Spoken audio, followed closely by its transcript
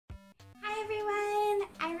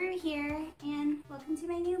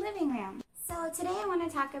living room. So today I want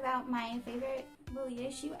to talk about my favorite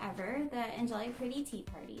Lolita shoe ever, the Angelic Pretty Tea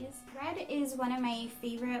Parties. Red is one of my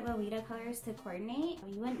favorite Lolita colors to coordinate.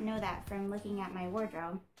 You wouldn't know that from looking at my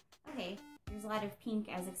wardrobe. Okay, there's a lot of pink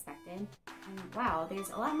as expected. And wow, there's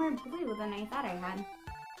a lot more blue than I thought I had.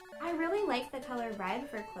 I really like the color red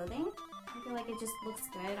for clothing. I feel like it just looks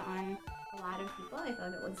good on a lot of people. I feel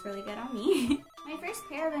like it looks really good on me. My first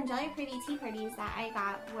pair of Angelic Pretty Tea Parties that I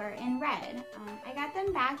got were in red. I got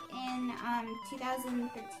them back in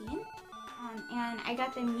 2013, and I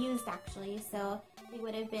got them used actually, so they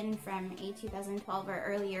would have been from a 2012 or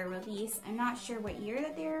earlier release. I'm not sure what year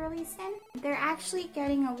that they were released in. They're actually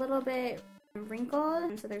getting a little bit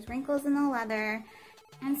wrinkled, so there's wrinkles in the leather,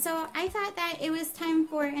 and so I thought that it was time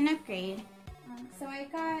for an upgrade. So I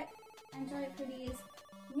got Angelic Pretty's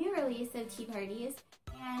new release of Tea Parties,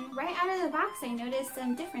 and right out of the box I noticed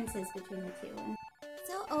some differences between the two.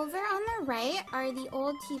 So over on the right are the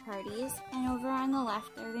old Tea Parties, and over on the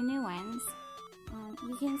left are the new ones.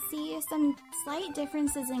 You can see some slight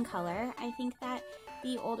differences in color. I think that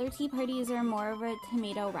the older Tea Parties are more of a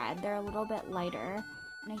tomato red. They're a little bit lighter.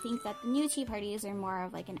 And I think that the new Tea Parties are more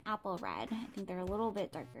of like an apple red. I think they're a little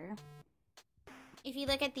bit darker. If you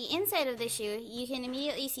look at the inside of the shoe, you can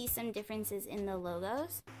immediately see some differences in the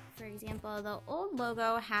logos. For example, the old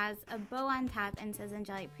logo has a bow on top and says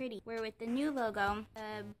Angelic Pretty, where with the new logo,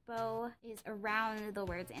 the bow is around the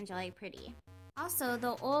words Angelic Pretty. Also,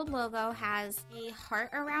 the old logo has a heart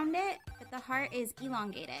around it, but the heart is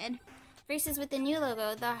elongated. Versus with the new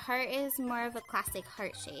logo, the heart is more of a classic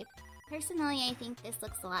heart shape. Personally, I think this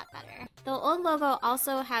looks a lot better. The old logo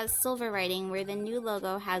also has silver writing, where the new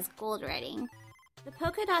logo has gold writing. The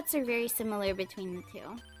polka dots are very similar between the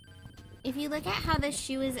two. If you look at how the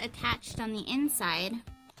shoe is attached on the inside,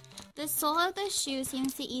 the sole of the shoe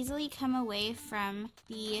seems to easily come away from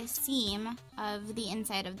the seam of the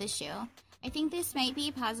inside of the shoe. I think this might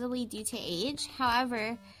be possibly due to age.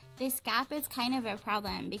 However, this gap is kind of a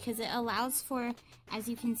problem because it allows for, as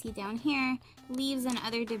you can see down here, leaves and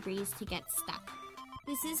other debris to get stuck.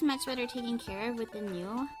 This is much better taken care of with the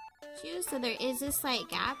new shoe, so there is a slight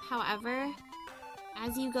gap. However,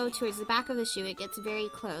 as you go towards the back of the shoe, it gets very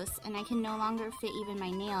close, and I can no longer fit even my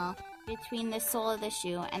nail between the sole of the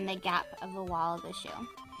shoe and the gap of the wall of the shoe.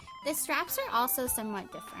 The straps are also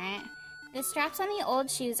somewhat different. The straps on the old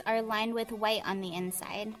shoes are lined with white on the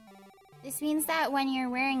inside. This means that when you're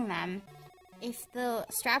wearing them, if the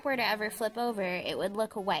strap were to ever flip over, it would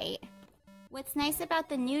look white. What's nice about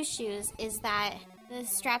the new shoes is that the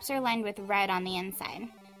straps are lined with red on the inside.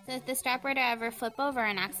 So if the strap were to ever flip over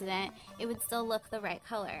on accident, it would still look the right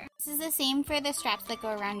color. This is the same for the straps that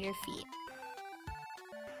go around your feet.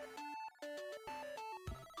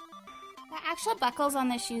 The actual buckles on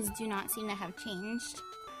the shoes do not seem to have changed.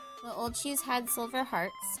 The old shoes had silver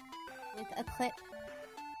hearts with a clip,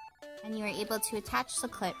 and you were able to attach the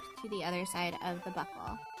clip to the other side of the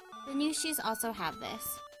buckle. The new shoes also have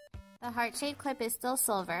this. The heart-shaped clip is still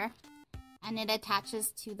silver, and it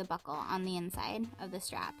attaches to the buckle on the inside of the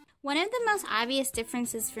strap. One of the most obvious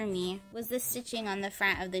differences for me was the stitching on the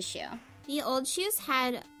front of the shoe. The old shoes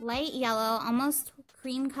had light yellow, almost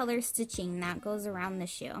cream color stitching that goes around the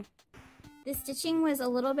shoe. The stitching was a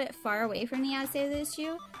little bit far away from the outside of the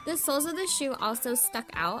shoe. The soles of the shoe also stuck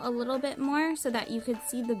out a little bit more so that you could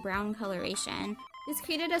see the brown coloration. This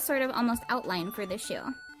created a sort of almost outline for the shoe.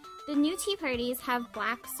 The new Tea Parties have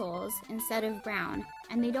black soles instead of brown,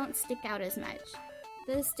 and they don't stick out as much.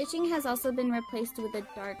 The stitching has also been replaced with a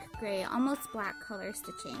dark gray, almost black color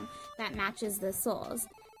stitching that matches the soles.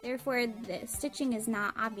 Therefore, the stitching is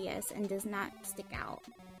not obvious and does not stick out.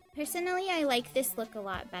 Personally, I like this look a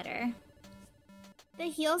lot better. The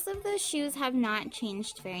heels of the shoes have not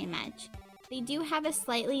changed very much. They do have a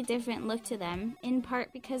slightly different look to them, in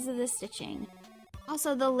part because of the stitching.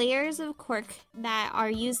 Also, the layers of cork that are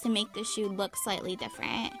used to make the shoe look slightly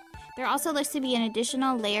different. There also looks to be an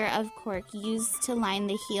additional layer of cork used to line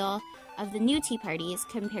the heel of the new Tea Parties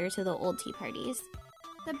compared to the old Tea Parties.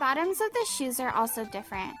 The bottoms of the shoes are also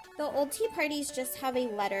different. The old Tea Parties just have a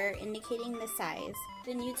letter indicating the size.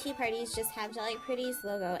 The new Tea Parties just have Angelic Pretty's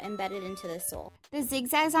logo embedded into the sole. The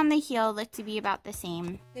zigzags on the heel look to be about the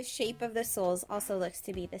same. The shape of the soles also looks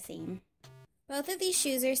to be the same. Both of these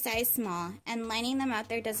shoes are size small, and lining them out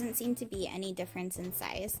there doesn't seem to be any difference in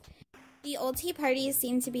size. The old Tea Parties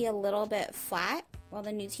seem to be a little bit flat, while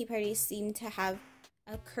the new Tea Parties seem to have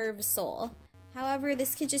a curved sole. However,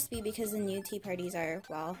 this could just be because the new Tea Parties are,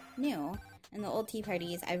 well, new, and the old Tea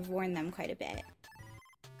Parties, I've worn them quite a bit.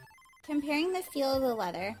 Comparing the feel of the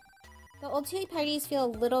leather, the old Tea Parties feel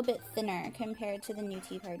a little bit thinner compared to the new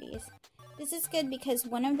Tea Parties. This is good because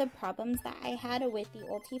one of the problems that I had with the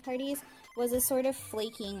old tea parties was a sort of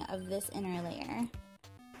flaking of this inner layer.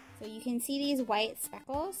 So you can see these white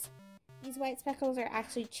speckles. These white speckles are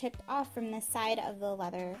actually chipped off from the side of the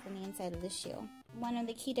leather from the inside of the shoe. One of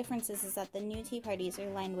the key differences is that the new tea parties are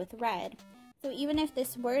lined with red. So even if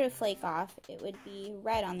this were to flake off, it would be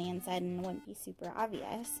red on the inside and it wouldn't be super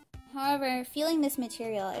obvious. However, feeling this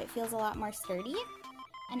material, it feels a lot more sturdy,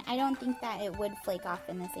 and I don't think that it would flake off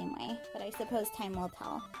in the same way, but I suppose time will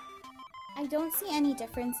tell. I don't see any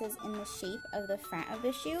differences in the shape of the front of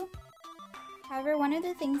the shoe. However, one of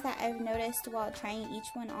the things that I've noticed while trying each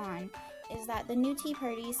one on is that the new tea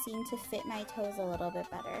parties seem to fit my toes a little bit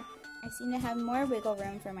better. I seem to have more wiggle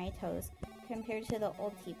room for my toes compared to the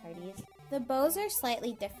old tea parties. The bows are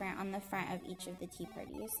slightly different on the front of each of the tea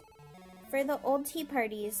parties. For the old tea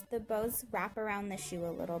parties, the bows wrap around the shoe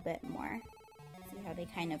a little bit more. See how they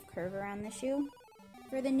kind of curve around the shoe?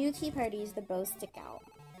 For the new tea parties, the bows stick out.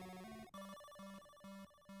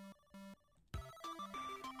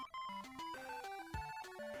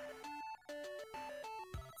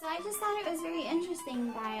 So I just thought it was very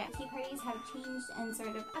interesting that tea parties have changed and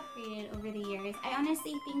sort of upgraded over the years. I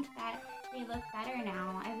honestly think that they look better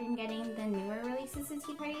now. I've been getting the newer releases of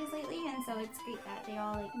tea parties lately, and so it's great that they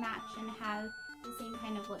all like match and have the same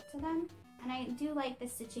kind of look to them. And I do like the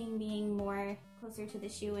stitching being more closer to the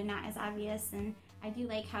shoe and not as obvious, and I do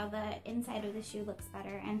like how the inside of the shoe looks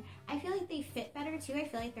better, and I feel like they fit better too. I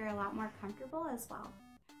feel like they're a lot more comfortable as well.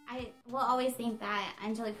 I will always think that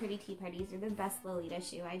Angelic Pretty Tea Parties are the best Lolita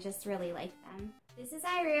shoe. I just really like them. This is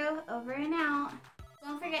Airyu, over and out.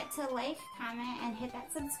 Don't forget to like, comment, and hit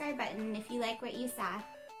that subscribe button if you like what you saw.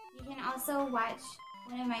 You can also watch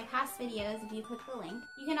one of my past videos if you click the link.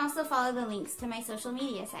 You can also follow the links to my social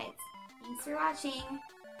media sites. Thanks for watching!